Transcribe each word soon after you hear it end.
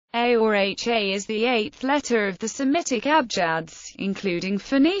A or HA is the eighth letter of the Semitic abjads, including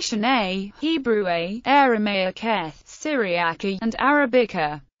Phoenician A, Hebrew A, Aramaic Heth, Syriac A, and Arabic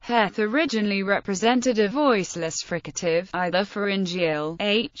A. Heth originally represented a voiceless fricative, either pharyngeal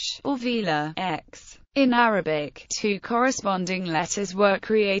H or velar X. In Arabic, two corresponding letters were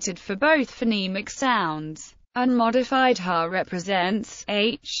created for both phonemic sounds. Unmodified Ha represents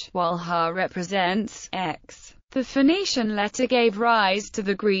H, while Ha represents X. The Phoenician letter gave rise to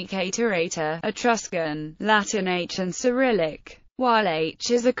the Greek iterata, Etruscan, Latin H and Cyrillic. While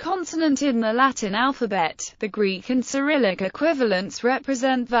H is a consonant in the Latin alphabet, the Greek and Cyrillic equivalents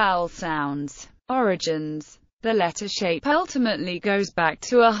represent vowel sounds. Origins. The letter shape ultimately goes back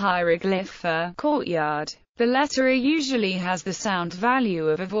to a hieroglyph for courtyard. The letter A usually has the sound value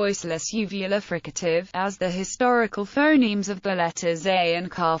of a voiceless uvular fricative, as the historical phonemes of the letters A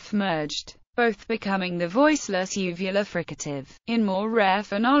and Kaf merged, both becoming the voiceless uvular fricative. In more rare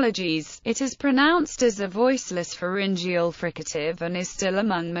phonologies, it is pronounced as a voiceless pharyngeal fricative and is still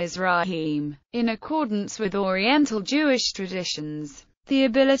among Mizrahim, in accordance with Oriental Jewish traditions. The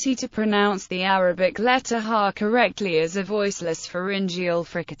ability to pronounce the Arabic letter Ha correctly as a voiceless pharyngeal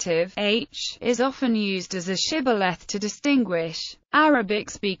fricative, H, is often used as a shibboleth to distinguish Arabic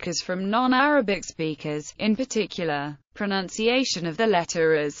speakers from non-Arabic speakers. In particular, pronunciation of the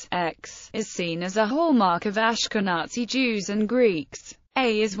letter as X is seen as a hallmark of Ashkenazi Jews and Greeks.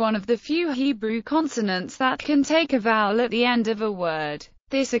 A is one of the few Hebrew consonants that can take a vowel at the end of a word.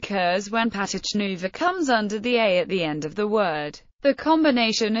 This occurs when patachnuva comes under the A at the end of the word. The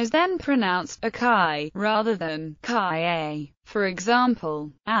combination is then pronounced Akai, rather than Kai-A. For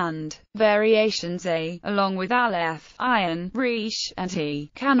example, and variations A, along with Aleph, Ayin, Resh, and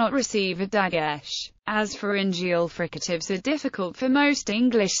He, cannot receive a dagesh. As pharyngeal fricatives are difficult for most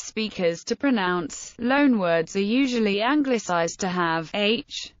English speakers to pronounce, loanwords are usually anglicized to have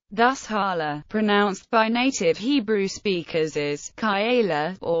H. Thus Hala, pronounced by native Hebrew speakers is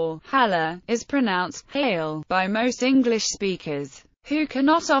Kaela, or Hala, is pronounced Hail by most English speakers, who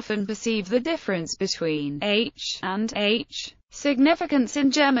cannot often perceive the difference between H and H. Significance in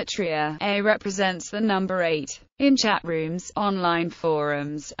gematria. A represents the number 8. In chat rooms, online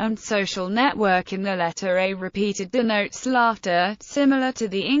forums, and social networking, the letter A repeated denotes laughter, similar to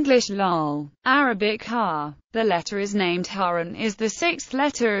the English lol. Arabic Ha. The letter is named Haran, is the sixth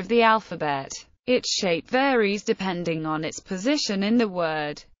letter of the alphabet. Its shape varies depending on its position in the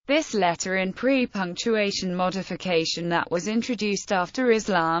word. This letter in pre-punctuation modification that was introduced after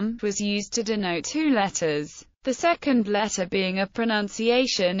Islam was used to denote two letters. The second letter being a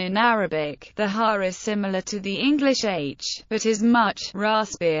pronunciation in Arabic. The Ha is similar to the English H, but is much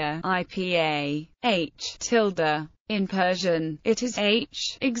raspier, IPA, H tilde. In Persian, it is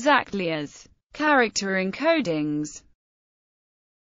H, exactly as character encodings.